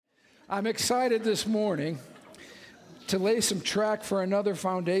I'm excited this morning to lay some track for another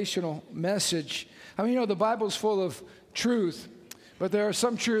foundational message. I mean, the Bible's full of truth, but there are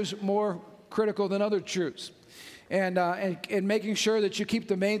some truths more critical than other truths. And making sure that you keep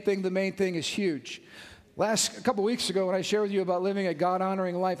the main thing is huge. A couple weeks ago when I shared with you about living a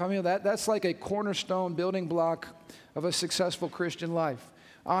God-honoring life, I mean, that's like a cornerstone building block of a successful Christian life.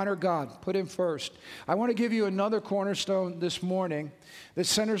 Honor God. Put Him first. I want to give you another cornerstone this morning that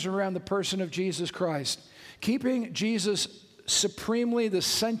centers around the person of Jesus Christ. Keeping Jesus supremely the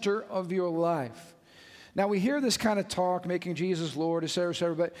center of your life. Now, we hear this kind of talk, making Jesus Lord, et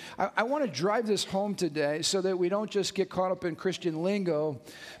cetera, but I want to drive this home today so that we don't just get caught up in Christian lingo.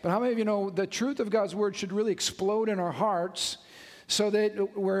 But how many of you know the truth of God's Word should really explode in our hearts so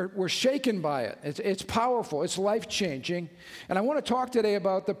that we're shaken by it. It's powerful. It's life-changing. And I want to talk today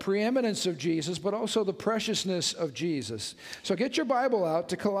about the preeminence of Jesus, but also the preciousness of Jesus. So get your Bible out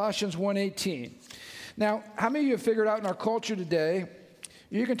to Colossians 1:18. Now, how many of you have figured out in our culture today,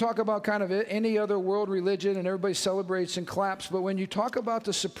 you can talk about kind of any other world religion and everybody celebrates and claps, but when you talk about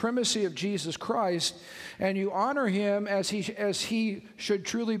the supremacy of Jesus Christ and you honor Him as he should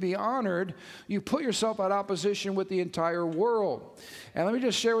truly be honored, you put yourself at opposition with the entire world. And let me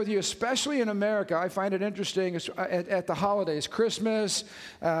just share with you, especially in America, I find it interesting at the holidays, Christmas,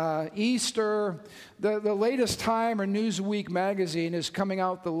 Easter. The latest Time or Newsweek magazine is coming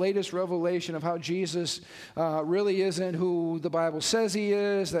out the latest revelation of how Jesus really isn't who the Bible says He is.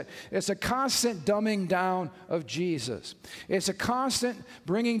 That it's a constant dumbing down of Jesus. It's a constant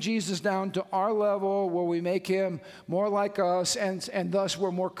bringing Jesus down to our level where we make Him more like us and thus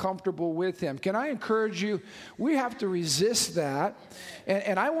we're more comfortable with Him. Can I encourage you? We have to resist that.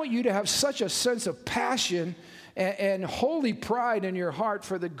 And I want you to have such a sense of passion and holy pride in your heart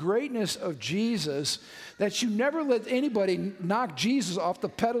for the greatness of Jesus that you never let anybody knock Jesus off the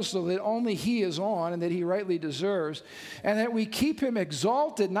pedestal that only He is on and that He rightly deserves, and that we keep Him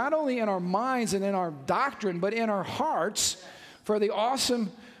exalted not only in our minds and in our doctrine, but in our hearts for the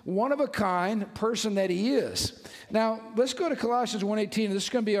awesome, one-of-a-kind person that He is. Now, let's go to Colossians 1:18. This is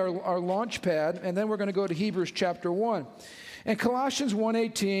going to be our launch pad, and then we're going to go to Hebrews chapter 1. In Colossians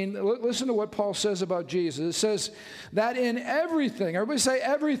 1:18, listen to what Paul says about Jesus. It says that in everything, everybody say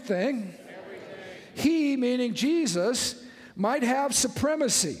everything, He, meaning Jesus, might have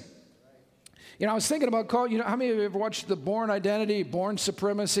supremacy. I was thinking about how many of you have watched The Bourne Identity, Bourne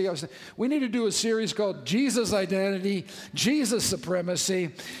Supremacy? We need to do a series called Jesus Identity, Jesus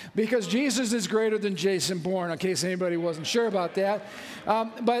Supremacy, because Jesus is greater than Jason Bourne, in case anybody wasn't sure about that.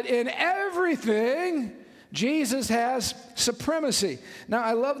 But in everything, Jesus has supremacy. Now,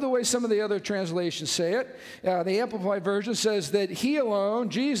 I love the way some of the other translations say it. The Amplified Version says that He alone,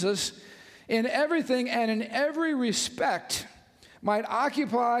 Jesus, in everything and in every respect, might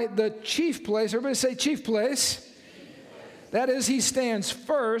occupy the chief place. Everybody say chief place. That is, He stands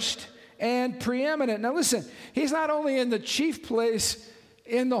first and preeminent. Now, listen, He's not only in the chief place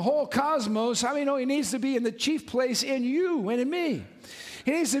in the whole cosmos. How many know He needs to be in the chief place in you and in me? He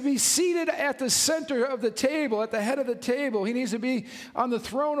needs to be seated at the center of the table, at the head of the table. He needs to be on the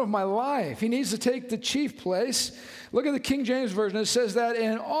throne of my life. He needs to take the chief place. Look at the King James Version. It says that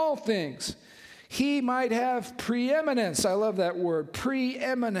in all things He might have preeminence. I love that word,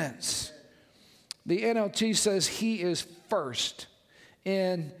 preeminence. The NLT says He is first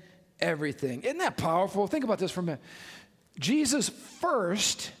in everything. Isn't that powerful? Think about this for a minute. Jesus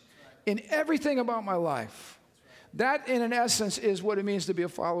first in everything about my life. That, in essence, is what it means to be a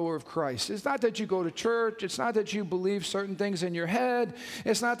follower of Christ. It's not that you go to church. It's not that you believe certain things in your head.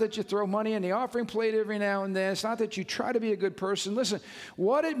 It's not that you throw money in the offering plate every now and then. It's not that you try to be a good person. Listen,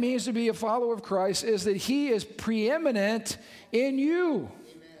 what it means to be a follower of Christ is that He is preeminent in you.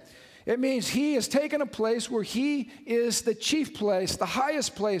 It means He has taken a place where He is the chief place, the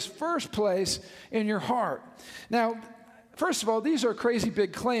highest place, first place in your heart. Now, first of all, these are crazy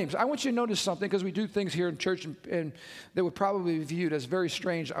big claims. I want you to notice something because we do things here in church and that would probably be viewed as very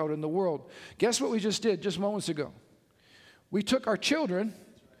strange out in the world. Guess what we just did just moments ago? We took our children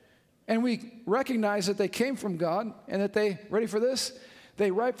and we recognized that they came from God and that they, ready for this?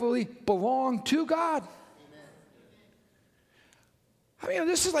 They rightfully belong to God. I mean,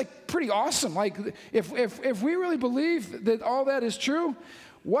 this is like pretty awesome. Like if we really believe that all that is true,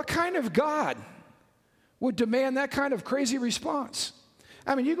 what kind of God would demand that kind of crazy response?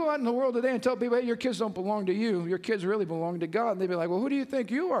 I mean, you go out in the world today and tell people, hey, your kids don't belong to you. Your kids really belong to God. And they'd be like, well, who do you think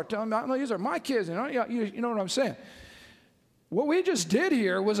you are? Tell them, no, these are my kids. You know what I'm saying? What we just did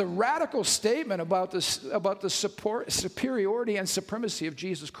here was a radical statement about the superiority and supremacy of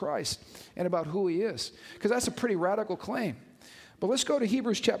Jesus Christ and about who He is, because that's a pretty radical claim. But let's go to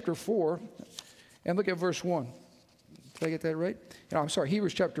Hebrews chapter 4 and look at verse 1. Did I get that right? No, I'm sorry,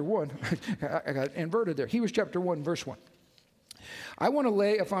 Hebrews chapter 1. I got inverted there. Hebrews chapter 1, verse 1. I want to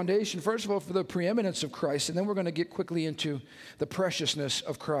lay a foundation, first of all, for the preeminence of Christ, and then we're going to get quickly into the preciousness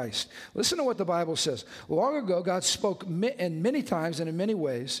of Christ. Listen to what the Bible says. Long ago, God spoke in many times and in many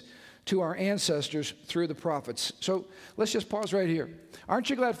ways to our ancestors through the prophets. So let's just pause right here.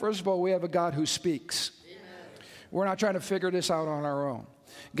 Aren't you glad, first of all, we have a God who speaks? Amen. We're not trying to figure this out on our own.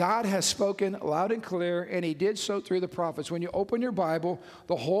 God has spoken loud and clear, and he did so through the prophets. When you open your Bible,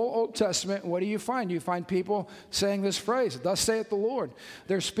 the whole Old Testament, what do you find? You find people saying this phrase, thus saith the Lord.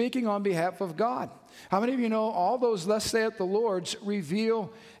 They're speaking on behalf of God. How many of you know all those thus saith the Lords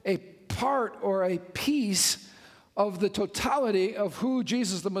reveal a part or a piece of the totality of who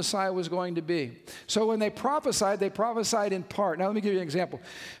Jesus the Messiah was going to be? So when they prophesied in part. Now let me give you an example.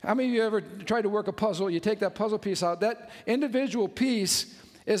 How many of you ever tried to work a puzzle? You take that puzzle piece out. That individual piece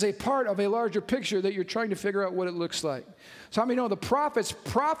is a part of a larger picture that you're trying to figure out what it looks like. So how many know the prophets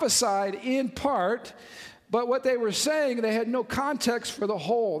prophesied in part, but what they were saying, they had no context for the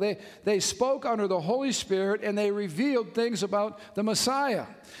whole. They spoke under the Holy Spirit, and they revealed things about the Messiah.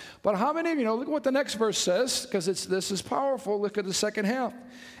 But how many of you know, look at what the next verse says, because this is powerful. Look at the second half.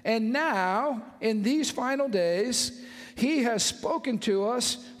 And now, in these final days, he has spoken to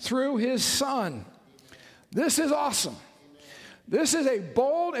us through his Son. This is awesome. This is a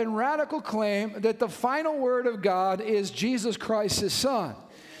bold and radical claim that the final word of God is Jesus Christ, his Son.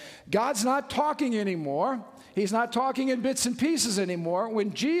 God's not talking anymore. He's not talking in bits and pieces anymore.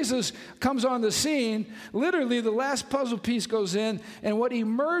 When Jesus comes on the scene, literally the last puzzle piece goes in, and what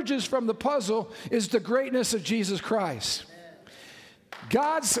emerges from the puzzle is the greatness of Jesus Christ.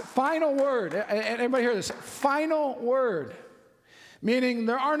 God's final word, and everybody hear this, final word, meaning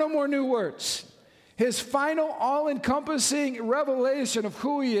there are no more new words. His final all-encompassing revelation of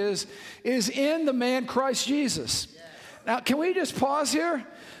who he is in the man Christ Jesus. Now, can we just pause here?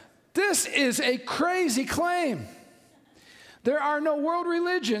 This is a crazy claim. There are no world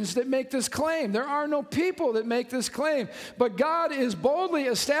religions that make this claim. There are no people that make this claim. But God is boldly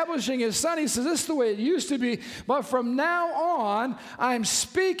establishing his Son. He says, this is the way it used to be. But from now on, I'm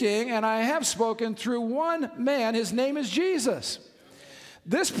speaking, and I have spoken through one man. His name is Jesus.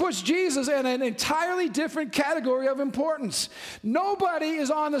 This puts Jesus in an entirely different category of importance. Nobody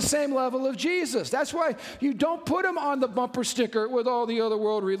is on the same level of Jesus. That's why you don't put him on the bumper sticker with all the other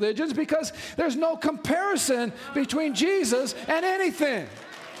world religions, because there's no comparison between Jesus and anything.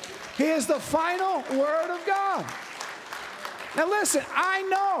 He is the final word of God. Now listen, I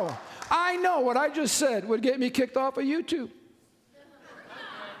know what I just said would get me kicked off of YouTube.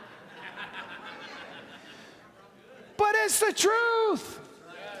 But it's the truth.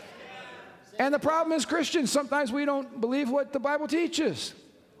 And the problem is, Christians, sometimes we don't believe what the Bible teaches.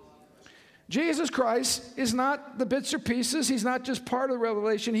 Jesus Christ is not the bits or pieces. He's not just part of the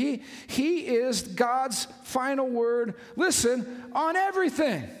revelation. He is God's final word, listen, on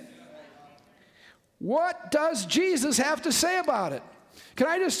everything. What does Jesus have to say about it? Can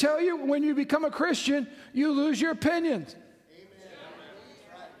I just tell you, when you become a Christian, you lose your opinions.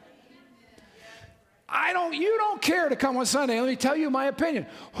 You don't care to come on Sunday. Let me tell you my opinion.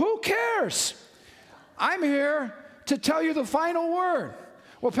 Who cares? I'm here to tell you the final word.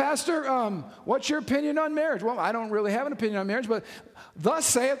 Well, Pastor, what's your opinion on marriage? Well, I don't really have an opinion on marriage, but thus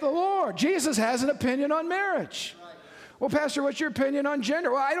saith the Lord. Jesus has an opinion on marriage. Well, Pastor, what's your opinion on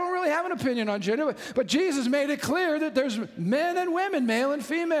gender? Well, I don't really have an opinion on gender, but Jesus made it clear that there's men and women, male and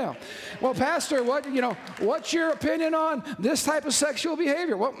female. Well, Pastor, what's your opinion on this type of sexual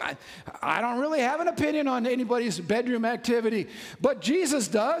behavior? Well, I don't really have an opinion on anybody's bedroom activity, but Jesus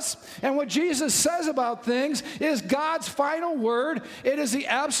does. And what Jesus says about things is God's final word. It is the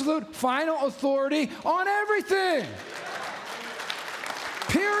absolute final authority on everything.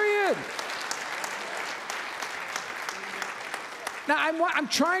 Period. Now, I'm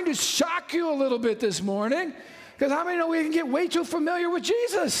trying to shock you a little bit this morning, because how many know we can get way too familiar with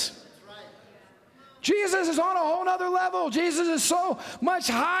Jesus? Jesus is on a whole nother level. Jesus is so much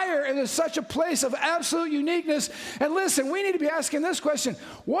higher and is such a place of absolute uniqueness. And listen, we need to be asking this question: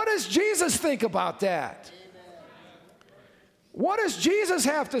 what does Jesus think about that? What does Jesus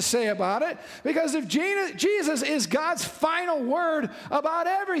have to say about it? Because if Jesus is God's final word about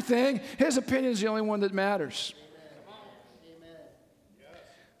everything, his opinion is the only one that matters.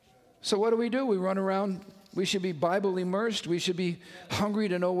 So what do? We run around. We should be Bible immersed. We should be hungry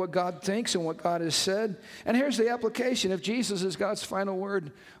to know what God thinks and what God has said. And here's the application. If Jesus is God's final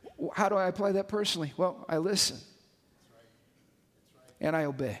word, how do I apply that personally? Well, I listen. And I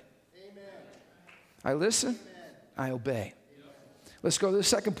obey. I listen. I obey. Let's go to the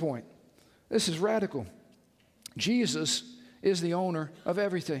second point. This is radical. Jesus is the owner of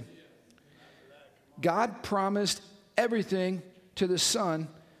everything. God promised everything to the Son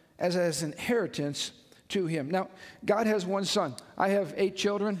as an inheritance to him. Now, God has one son. I have 8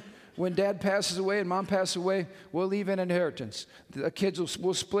 children. When dad passes away and mom passes away, we'll leave an inheritance. The kids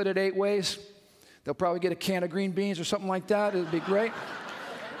will split it 8 ways. They'll probably get a can of green beans or something like that. It'll be great.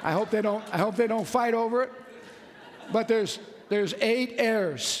 I hope they don't fight over it. But there's 8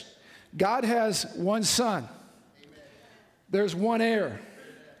 heirs. God has one son. There's one heir.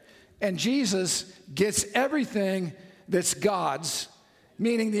 And Jesus gets everything that's God's,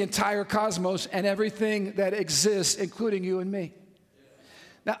 meaning the entire cosmos and everything that exists, including you and me.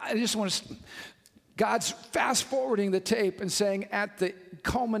 Now, I just want to, God's fast forwarding the tape and saying at the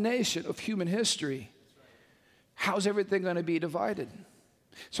culmination of human history, how's everything going to be divided?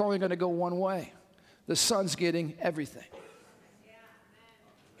 It's only going to go one way. The Son's getting everything.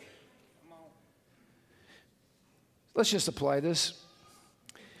 Let's just apply this.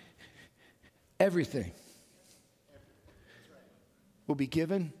 Everything will be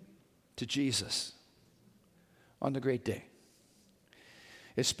given to Jesus on the great day.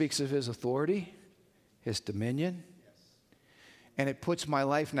 It speaks of his authority, his dominion, and it puts my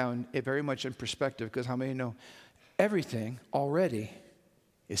life now very much in perspective, because how many know everything already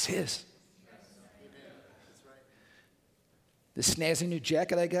is his? The snazzy new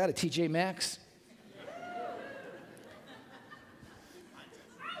jacket I got at TJ Maxx.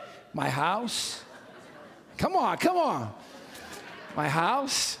 My house. Come on. My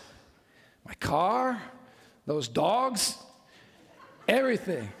house, my car, those dogs,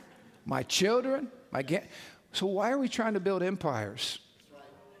 everything. My children, So why are we trying to build empires?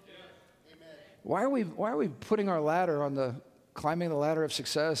 Why are we putting our ladder climbing the ladder of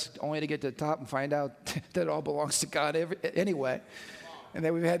success only to get to the top and find out that it all belongs to God anyway? And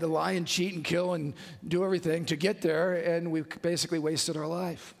then we've had to lie and cheat and kill and do everything to get there, and we've basically wasted our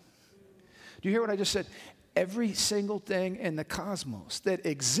life. Do you hear what I just said? Every single thing in the cosmos that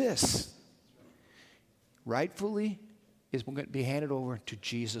exists rightfully is going to be handed over to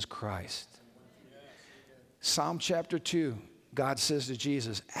Jesus Christ. Psalm chapter 2, God says to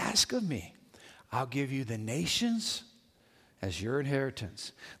Jesus, ask of me, I'll give you the nations as your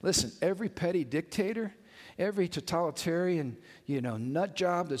inheritance. Listen, every petty dictator, every totalitarian, nut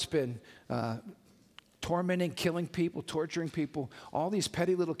job that's been tormenting, killing people, torturing people, all these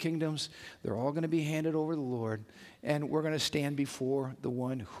petty little kingdoms, they're all going to be handed over to the Lord, and we're going to stand before the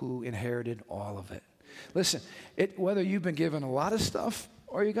one who inherited all of it. Listen, whether you've been given a lot of stuff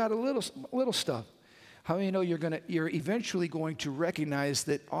or you got a little stuff, how many know you're eventually going to recognize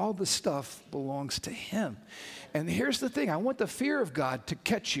that all the stuff belongs to him? And here's the thing, I want the fear of God to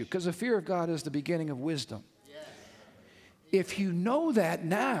catch you, because the fear of God is the beginning of wisdom. Yes. If you know that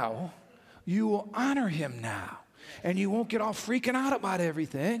now, you will honor him now. And you won't get all freaking out about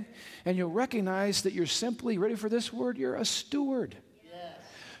everything. And you'll recognize that you're simply, ready for this word, you're a steward. Yes.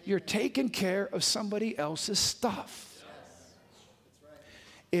 You're taking care of somebody else's stuff. Yes. That's right.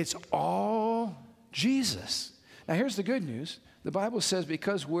 It's all Jesus. Now here's the good news. The Bible says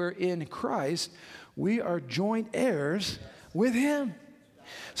because we're in Christ, we are joint heirs with him.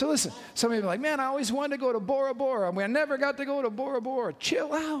 So listen, some of you are like, man, I always wanted to go to Bora Bora. I never got to go to Bora Bora.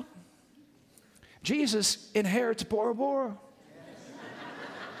 Chill out. Jesus inherits Bora Bora.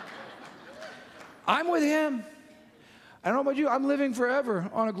 I'm with him. I don't know about you. I'm living forever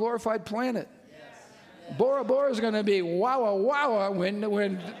on a glorified planet. Bora Bora is going to be wow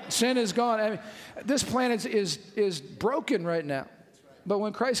when sin is gone. I mean, this planet is broken right now. But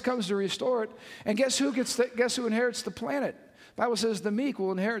when Christ comes to restore it, and guess who inherits the planet? The Bible says the meek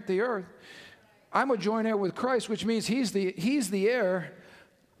will inherit the earth. I'm a joint heir with Christ, which means he's the heir.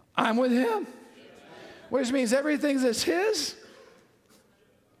 I'm with him. Which means everything that's his.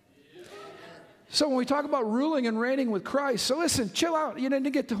 So when we talk about ruling and reigning with Christ, so listen, chill out. You didn't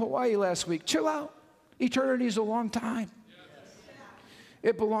get to Hawaii last week. Chill out. Eternity is a long time.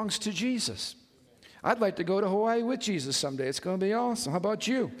 It belongs to Jesus. I'd like to go to Hawaii with Jesus someday. It's going to be awesome. How about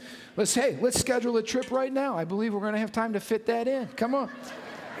you? Let's schedule a trip right now. I believe we're going to have time to fit that in. Come on.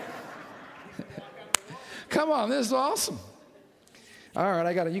 Come on, this is awesome. All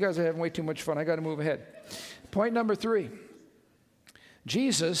right, you guys are having way too much fun. I got to move ahead. Point number 3.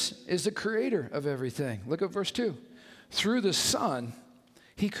 Jesus is the creator of everything. Look at verse 2. Through the Son,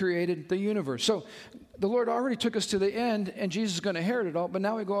 he created the universe. So the Lord already took us to the end, and Jesus is going to inherit it all, but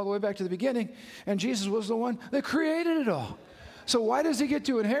now we go all the way back to the beginning, and Jesus was the one that created it all. So why does he get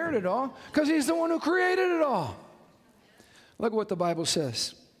to inherit it all? Because he's the one who created it all. Look at what the Bible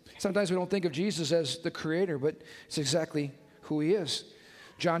says. Sometimes we don't think of Jesus as the creator, but it's exactly who he is.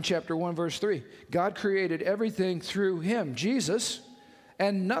 John chapter 1, verse 3. God created everything through him, Jesus,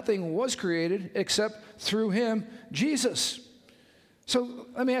 and nothing was created except through him, Jesus. So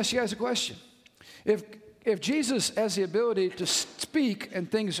let me ask you guys a question. If Jesus has the ability to speak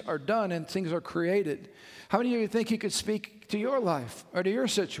and things are done and things are created, how many of you think he could speak to your life or to your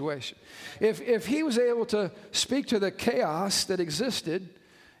situation? If he was able to speak to the chaos that existed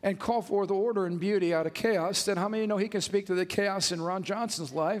and call forth order and beauty out of chaos, then how many know he can speak to the chaos in Ron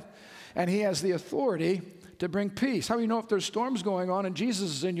Johnson's life, and he has the authority to bring peace? How many know if there's storms going on and Jesus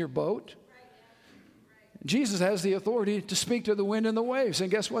is in your boat, Jesus has the authority to speak to the wind and the waves,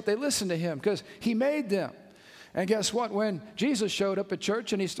 and guess what? They listen to him because he made them. And guess what? When Jesus showed up at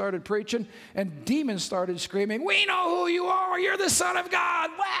church and he started preaching and demons started screaming, "We know who you are, you're the Son of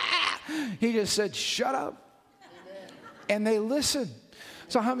God," wah! He just said, "Shut up." Amen. And they listened.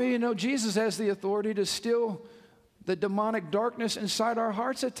 So how many of you know Jesus has the authority to still the demonic darkness inside our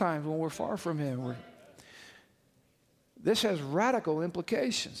hearts at times when we're far from him? This has radical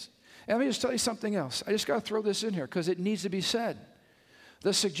implications. And let me just tell you something else. I just got to throw this in here because it needs to be said.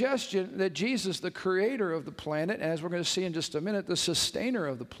 The suggestion that Jesus, the creator of the planet, as we're going to see in just a minute, the sustainer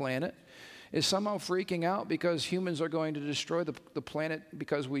of the planet, is somehow freaking out because humans are going to destroy the planet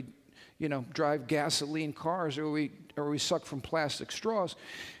because we, drive gasoline cars or we suck from plastic straws,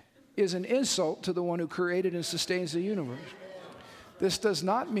 is an insult to the one who created and sustains the universe. This does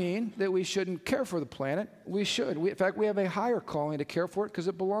not mean that we shouldn't care for the planet. We should. In fact, we have a higher calling to care for it because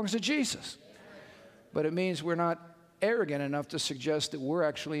it belongs to Jesus. But it means we're not arrogant enough to suggest that we're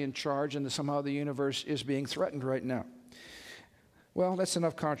actually in charge and that somehow the universe is being threatened right now. Well, that's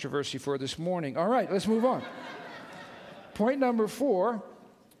enough controversy for this morning. All right, let's move on. Point number 4,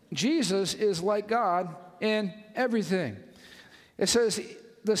 Jesus is like God in everything. It says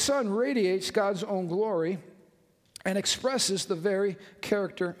the Son radiates God's own glory and expresses the very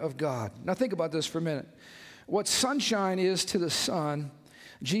character of God. Now think about this for a minute. What sunshine is to the sun,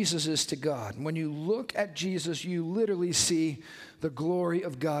 Jesus is to God. When you look at Jesus, you literally see the glory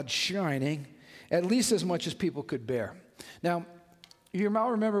of God shining, at least as much as people could bear. Now, you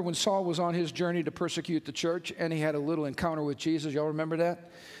all remember when Saul was on his journey to persecute the church and he had a little encounter with Jesus? Y'all remember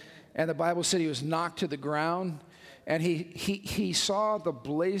that? And the Bible said he was knocked to the ground and he saw the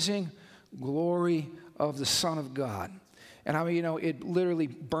blazing glory of the Son of God. And I mean, it literally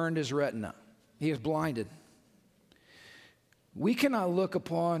burned his retina. He was blinded. We cannot look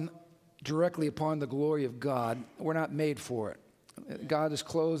directly upon the glory of God. We're not made for it. God is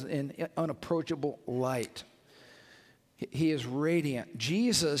clothed in unapproachable light. He is radiant.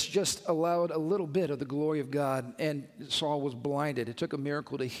 Jesus just allowed a little bit of the glory of God, and Saul was blinded. It took a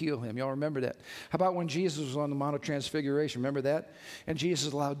miracle to heal him. Y'all remember that? How about when Jesus was on the Mount of Transfiguration? Remember that? And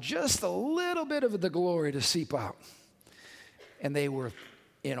Jesus allowed just a little bit of the glory to seep out. And they were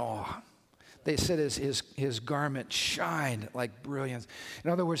in awe. They said his garment shined like brilliance.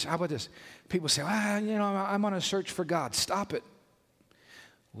 In other words, how about this? People say, I'm on a search for God. Stop it.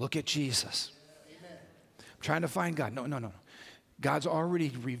 Look at Jesus. Trying to find God. No. God's already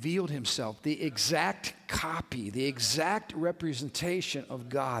revealed himself. The exact copy, the exact representation of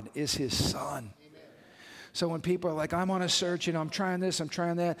God is his Son. Amen. So when people are like, I'm on a search, I'm trying this, I'm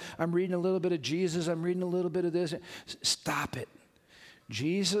trying that, I'm reading a little bit of Jesus, I'm reading a little bit of this, stop it.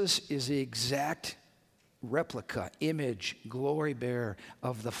 Jesus is the exact replica, image, glory bearer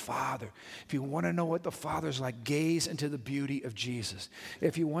of the Father. If you want to know what the Father's like, gaze into the beauty of Jesus.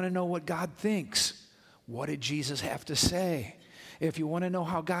 If you want to know what God thinks, what did Jesus have to say? If you want to know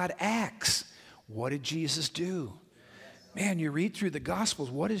how God acts, what did Jesus do? Man, you read through the Gospels,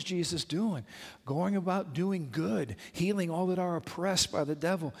 what is Jesus doing? Going about doing good, healing all that are oppressed by the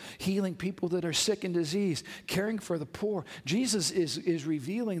devil, healing people that are sick and diseased, caring for the poor. Jesus is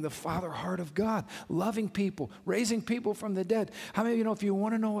revealing the Father heart of God, loving people, raising people from the dead. How many of you know if you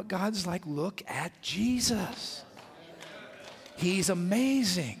want to know what God's like, look at Jesus. He's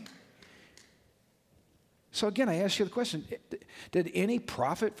amazing. So again, I ask you the question, did any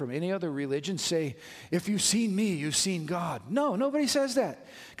prophet from any other religion say, if you've seen me, you've seen God? No, nobody says that.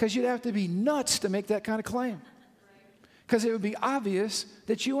 Because you'd have to be nuts to make that kind of claim. Because it would be obvious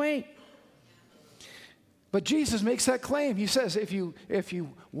that you ain't. But Jesus makes that claim. He says, if you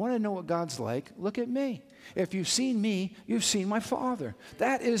want to know what God's like, look at me. If you've seen me, you've seen my Father.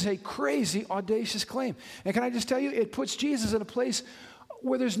 That is a crazy, audacious claim. And can I just tell you, it puts Jesus in a place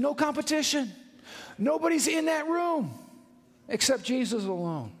where there's no competition. Nobody's in that room except Jesus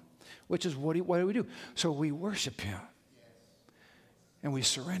alone, which is what do we do? So we worship him and we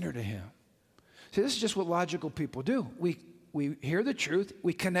surrender to him. See, this is just what logical people do. We hear the truth,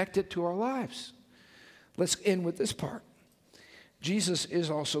 we connect it to our lives. Let's end with this part. Jesus is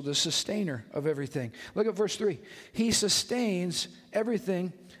also the sustainer of everything. Look at verse 3. He sustains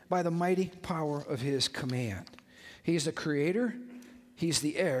everything by the mighty power of his command. He's the creator, he's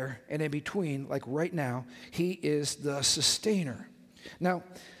the heir, and in between, like right now, he is the sustainer. Now,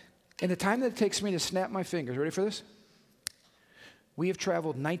 in the time that it takes me to snap my fingers, ready for this? We have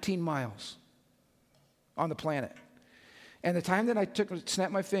traveled 19 miles on the planet. And the time that I took to snap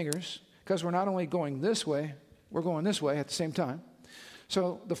my fingers, because we're not only going this way, we're going this way at the same time.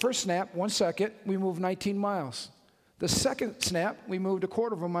 So the first snap, 1 second, we moved 19 miles. The second snap, we moved a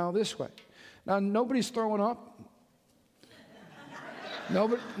quarter of a mile this way. Now, nobody's throwing up.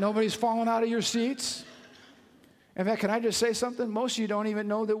 Nobody's falling out of your seats. In fact, can I just say something? Most of you don't even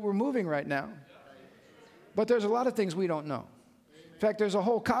know that we're moving right now. But there's a lot of things we don't know. In fact, there's a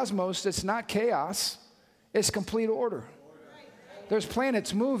whole cosmos that's not chaos. It's complete order. There's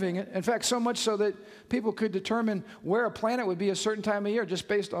planets moving. In fact, so much so that people could determine where a planet would be a certain time of year just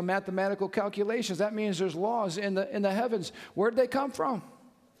based on mathematical calculations. That means there's laws in the heavens. Where'd they come from?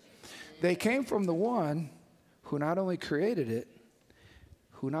 They came from the one who not only created it,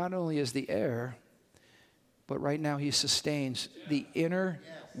 who not only is the heir, but right now he sustains the inner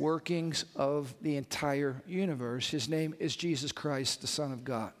workings of the entire universe. His name is Jesus Christ, the Son of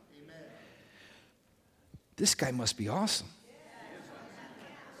God. Amen. This guy must be awesome.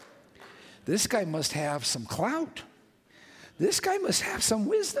 This guy must have some clout. This guy must have some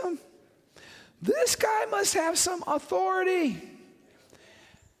wisdom. This guy must have some authority.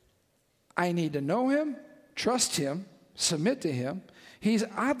 I need to know him, trust him, submit to him. He's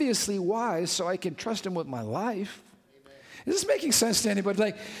obviously wise, so I can trust him with my life. Amen. Is this making sense to anybody?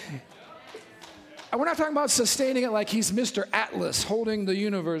 Like, we're not talking about sustaining it like he's Mr. Atlas holding the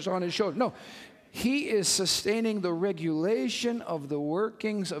universe on his shoulder. No, he is sustaining the regulation of the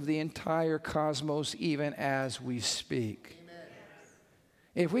workings of the entire cosmos even as we speak. Amen.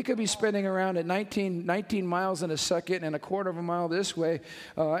 If we could be spinning around at 19 miles in a second and a quarter of a mile this way,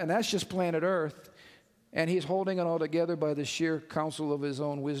 and that's just planet Earth, and he's holding it all together by the sheer counsel of his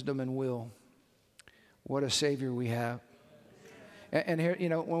own wisdom and will. What a Savior we have. And here,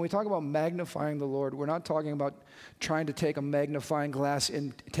 when we talk about magnifying the Lord, we're not talking about trying to take a magnifying glass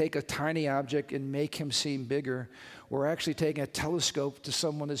and take a tiny object and make him seem bigger. We're actually taking a telescope to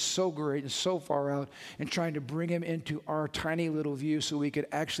someone that's so great and so far out and trying to bring him into our tiny little view so we could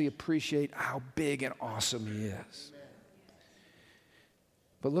actually appreciate how big and awesome he is.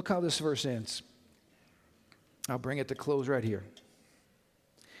 But look how this verse ends. I'll bring it to close right here.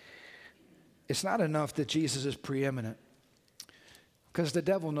 It's not enough that Jesus is preeminent, because the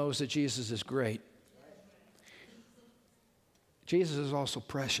devil knows that Jesus is great. Jesus is also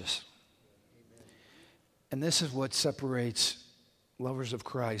precious. And this is what separates lovers of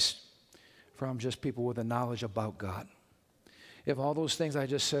Christ from just people with a knowledge about God. If all those things I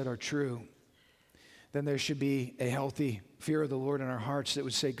just said are true, then there should be a healthy fear of the Lord in our hearts that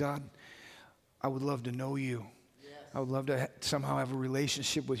would say, God, I would love to know you. Yes. I would love to somehow have a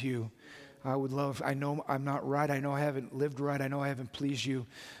relationship with you. I know I'm not right. I know I haven't lived right. I know I haven't pleased you.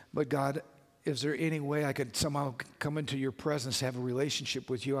 But God, is there any way I could somehow come into your presence, have a relationship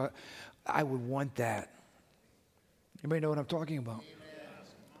with you? I would want that. Anybody know what I'm talking about? Amen.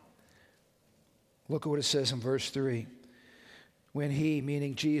 Look at what it says in verse 3. When he,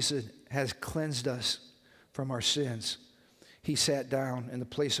 meaning Jesus, has cleansed us from our sins, he sat down in the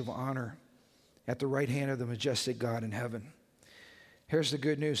place of honor at the right hand of the majestic God in heaven. Here's the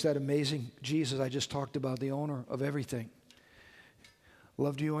good news. That amazing Jesus I just talked about, the owner of everything,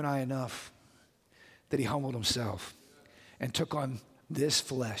 loved you and I enough that he humbled himself and took on this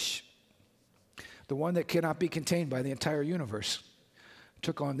flesh, the one that cannot be contained by the entire universe,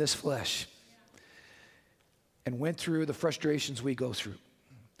 took on this flesh and went through the frustrations we go through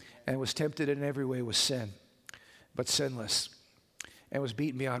and was tempted in every way with sin, but sinless, and was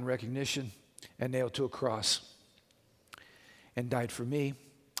beaten beyond recognition and nailed to a cross and died for me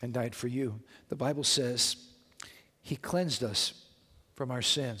and died for you. The Bible says he cleansed us from our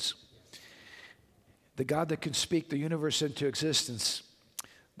sins. The God that can speak the universe into existence,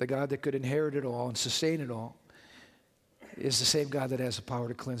 the God that could inherit it all and sustain it all, is the same God that has the power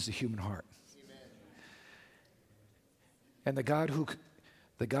to cleanse the human heart. Amen. And the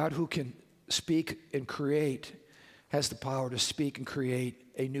God who can speak and create has the power to speak and create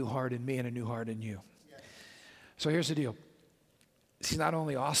a new heart in me and a new heart in you. Yes. So here's the deal. He's not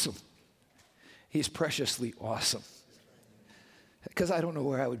only awesome, he's preciously awesome. Because I don't know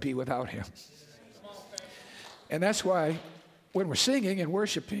where I would be without him. And that's why when we're singing and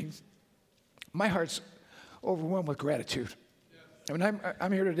worshiping, my heart's overwhelmed with gratitude. I mean,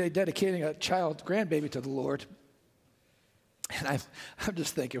 I'm here today dedicating a child, grandbaby to the Lord. And I'm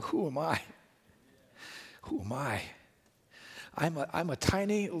just thinking, who am I? Who am I? I'm a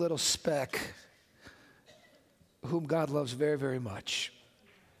tiny little speck whom God loves very, very much.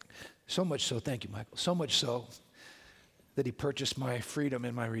 So much so, thank you, Michael, so much so that he purchased my freedom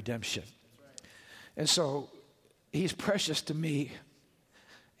and my redemption. And so he's precious to me.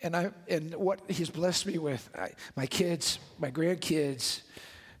 And what he's blessed me with, my kids, my grandkids,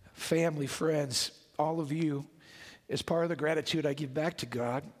 family, friends, all of you, is part of the gratitude I give back to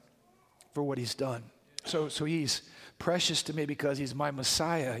God for what he's done. So he's precious to me because he's my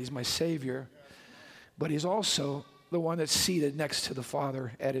Messiah, he's my Savior, but he's also the one that's seated next to the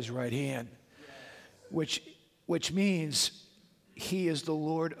Father at his right hand, which means he is the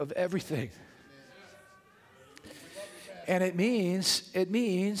Lord of everything. And it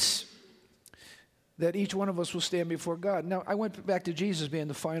means that each one of us will stand before God. Now, I went back to Jesus being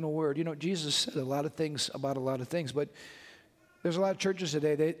the final word. You know, Jesus said a lot of things about a lot of things, but there's a lot of churches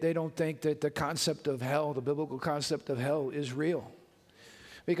today, they don't think that the concept of hell, the biblical concept of hell, is real.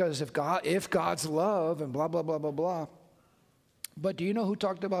 Because if God's love and blah, blah, blah, blah, blah. But do you know who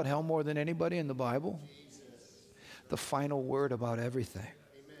talked about hell more than anybody in the Bible? Jesus. The final word about everything.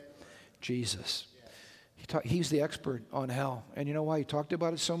 Amen. Jesus. He's the expert on hell. And you know why he talked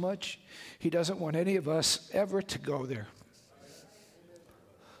about it so much? He doesn't want any of us ever to go there.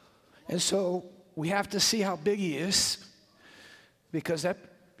 And so we have to see how big he is, because that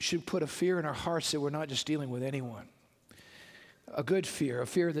should put a fear in our hearts that we're not just dealing with anyone. A good fear, a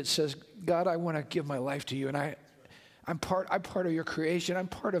fear that says, God, I want to give my life to you, and I'm part of your creation.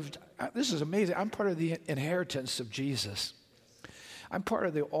 This is amazing. I'm part of the inheritance of Jesus. I'm part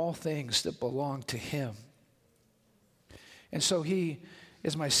of the all things that belong to him. And so he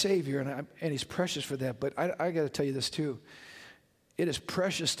is my Savior, and he's precious for that. But I got to tell you this too. It is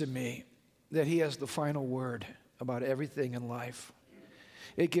precious to me that he has the final word about everything in life.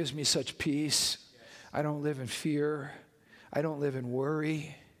 It gives me such peace. I don't live in fear. I don't live in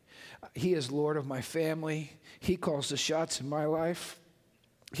worry. He is Lord of my family. He calls the shots in my life.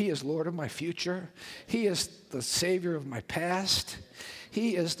 He is Lord of my future. He is the Savior of my past.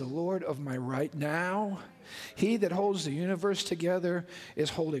 He is the Lord of my right now. He that holds the universe together is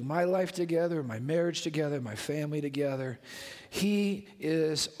holding my life together, my marriage together, my family together. He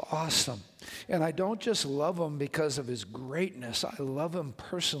is awesome. And I don't just love him because of his greatness. I love him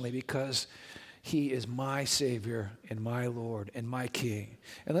personally because he is my Savior and my Lord and my King.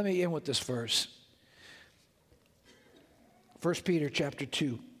 And let me end with this verse. 1 Peter chapter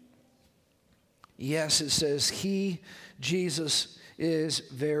 2. Yes, it says, he, Jesus, is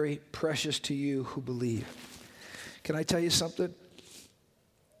very precious to you who believe. Can I tell you something?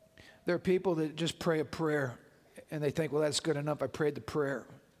 There are people that just pray a prayer and they think, well, that's good enough. I prayed the prayer.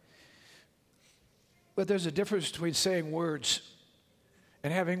 But there's a difference between saying words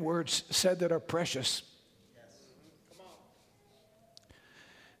and having words said that are precious.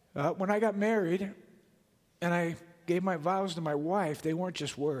 When I got married and I gave my vows to my wife, they weren't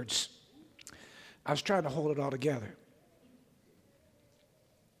just words. I was trying to hold it all together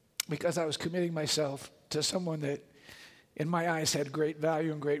because I was committing myself to someone that in my eyes had great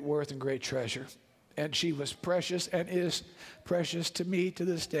value and great worth and great treasure. And she was precious and is precious to me to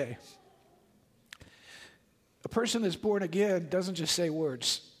this day. A person that's born again doesn't just say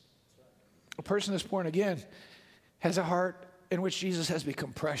words. A person that's born again has a heart in which Jesus has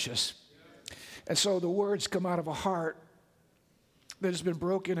become precious. And so the words come out of a heart that has been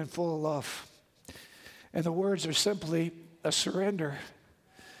broken and full of love. And the words are simply a surrender,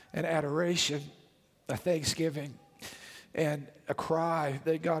 an adoration, a thanksgiving, and a cry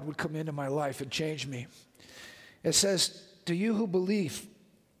that God would come into my life and change me. It says, to you who believe,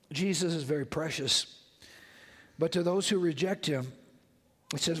 Jesus is very precious. But to those who reject him,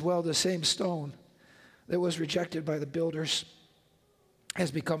 it says, well, the same stone that was rejected by the builders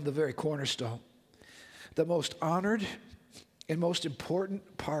has become the very cornerstone, the most honored and most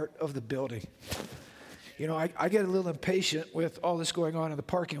important part of the building. You know, I get a little impatient with all this going on in the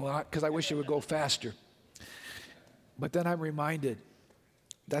parking lot because I wish it would go faster. But then I'm reminded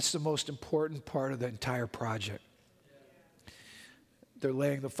that's the most important part of the entire project. They're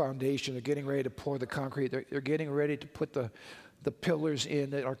laying the foundation. They're getting ready to pour the concrete. They're getting ready to put the pillars in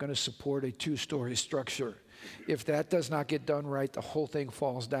that are going to support a 2-story structure. If that does not get done right, the whole thing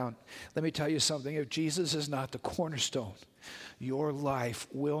falls down. Let me tell you something. If Jesus is not the cornerstone, your life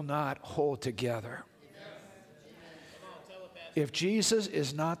will not hold together. If Jesus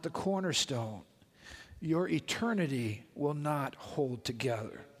is not the cornerstone, your eternity will not hold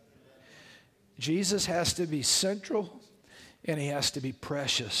together. Jesus has to be central and he has to be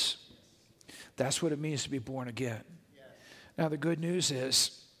precious. That's what it means to be born again. Now, the good news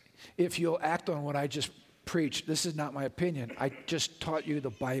is, if you'll act on what I just preached, this is not my opinion. I just taught you the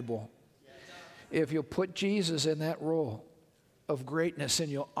Bible. If you'll put Jesus in that role of greatness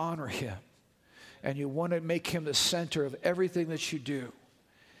and you'll honor him, and you want to make him the center of everything that you do,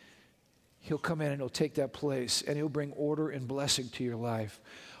 he'll come in and he'll take that place, and he'll bring order and blessing to your life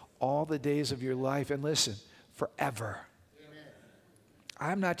all the days of your life. And listen, forever. Amen.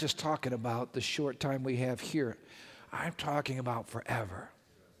 I'm not just talking about the short time we have here. I'm talking about forever.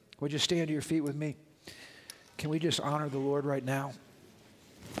 Would you stand to your feet with me? Can we just honor the Lord right now?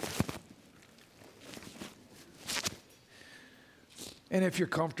 And if you're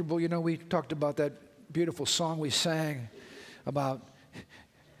comfortable, we talked about that beautiful song we sang about,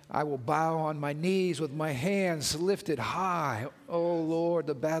 I will bow on my knees with my hands lifted high. Oh, Lord,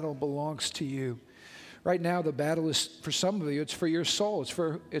 the battle belongs to you. Right now, the battle is, for some of you, it's for your soul.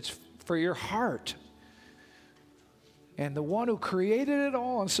 It's for your heart. And the one who created it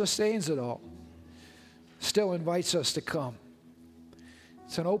all and sustains it all still invites us to come.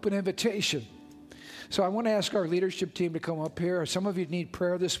 It's an open invitation. So I want to ask our leadership team to come up here. Some of you need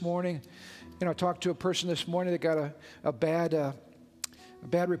prayer this morning. I talked to a person this morning that got a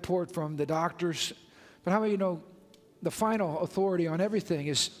bad report from the doctors. But how many of you know the final authority on everything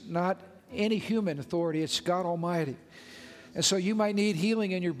is not any human authority, it's God Almighty. And so you might need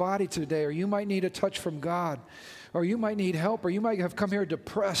healing in your body today, or you might need a touch from God, or you might need help, or you might have come here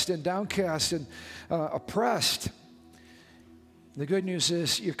depressed and downcast and oppressed. The good news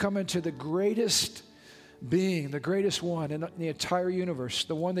is you're coming to the greatest being, the greatest one in the entire universe,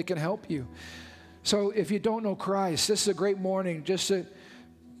 the one that can help you. So if you don't know Christ, this is a great morning just to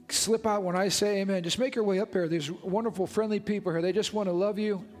slip out when I say amen. Just make your way up here. There's wonderful, friendly people here. They just want to love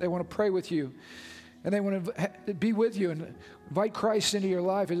you. They want to pray with you. And they want to be with you and invite Christ into your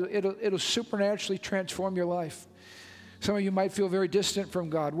life. It'll supernaturally transform your life. Some of you might feel very distant from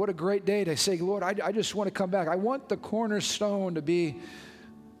God. What a great day to say, Lord, I just want to come back. I want the cornerstone to be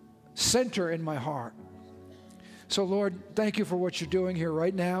center in my heart. So, Lord, thank you for what you're doing here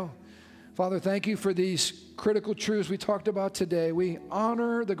right now. Father, thank you for these critical truths we talked about today. We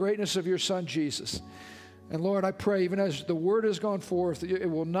honor the greatness of your Son, Jesus. And Lord, I pray, even as the word has gone forth, it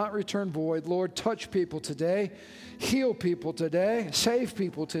will not return void. Lord, touch people today, heal people today, save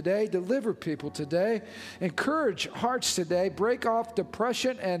people today, deliver people today, encourage hearts today, break off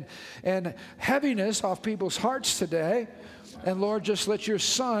depression and heaviness off people's hearts today. And Lord, just let your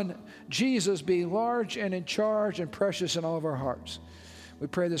Son, Jesus, be large and in charge and precious in all of our hearts. We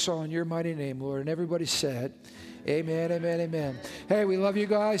pray this all in your mighty name, Lord. And everybody said, amen, amen, amen. Hey, we love you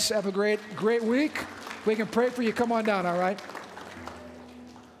guys. Have a great week. We can pray for you. Come on down, all right?